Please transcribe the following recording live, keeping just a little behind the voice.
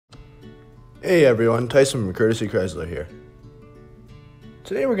Hey everyone, Tyson from Courtesy Chrysler here.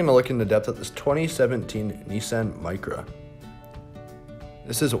 Today we're going to look into depth at this 2017 Nissan Micra.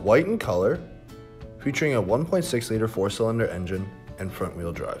 This is white in color, featuring a 1.6 liter 4-cylinder engine and front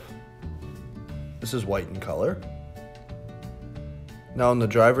wheel drive. This is white in color. Now on the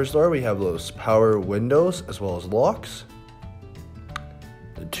driver's door we have those power windows as well as locks.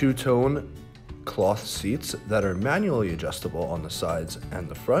 The two-tone cloth seats that are manually adjustable on the sides and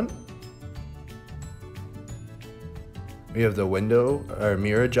the front. We have the window or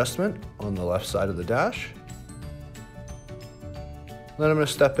mirror adjustment on the left side of the dash. Then I'm going to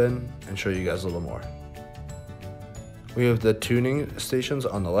step in and show you guys a little more. We have the tuning stations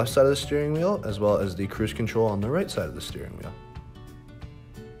on the left side of the steering wheel as well as the cruise control on the right side of the steering wheel.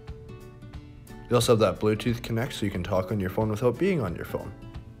 You also have that Bluetooth connect so you can talk on your phone without being on your phone.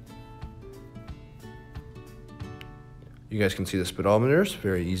 You guys can see the speedometers,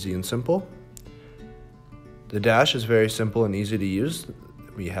 very easy and simple. The dash is very simple and easy to use.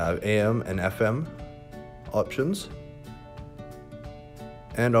 We have AM and FM options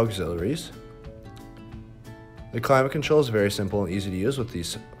and auxiliaries. The climate control is very simple and easy to use with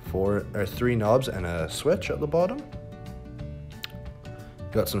these three knobs and a switch at the bottom.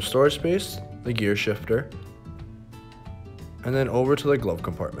 Got some storage space, the gear shifter, and then over to the glove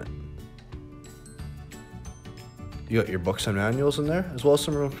compartment. You got your books and manuals in there, as well as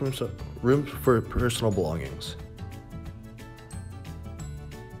some room for personal belongings.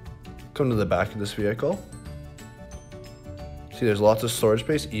 Come to the back of this vehicle. See, there's lots of storage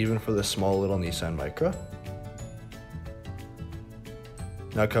space, even for this small little Nissan Micra.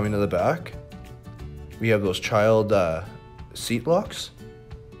 Now coming to the back, we have those child seat locks,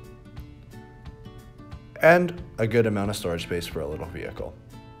 and a good amount of storage space for a little vehicle.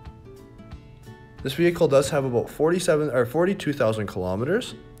 This vehicle does have about 42,000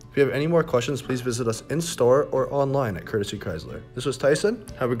 kilometers. If you have any more questions, please visit us in store or online at Courtesy Chrysler. This was Tyson.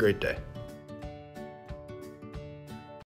 Have a great day.